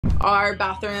Our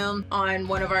bathroom on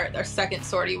one of our second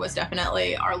sortie was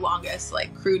definitely our longest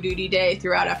like crew duty day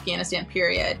throughout Afghanistan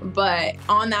period. But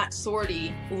on that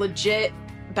sortie, legit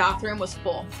bathroom was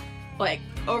full, like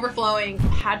overflowing,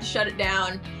 had to shut it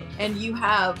down. And you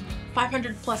have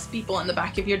 500 plus people in the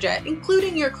back of your jet,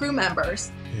 including your crew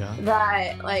members,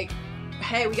 that like,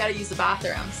 hey, we got to use the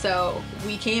bathroom. So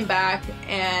we came back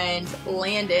and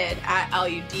landed at Al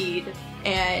Udeid,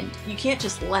 and you can't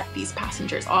just let these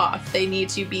passengers off. They need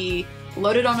to be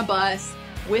loaded on a bus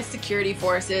with security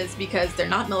forces because they're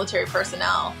not military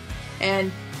personnel.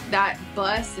 And that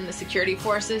bus and the security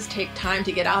forces take time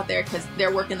to get out there because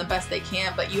they're working the best they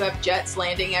can, but you have jets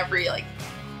landing every like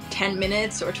 10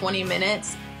 minutes or 20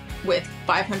 minutes with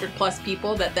 500 plus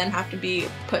people that then have to be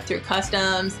put through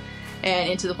customs and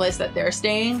into the place that they're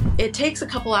staying. It takes a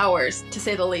couple hours, to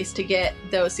say the least, to get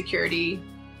those security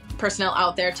personnel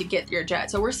out there to get your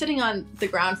jet. So we're sitting on the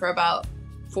ground for about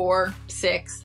 4, 6,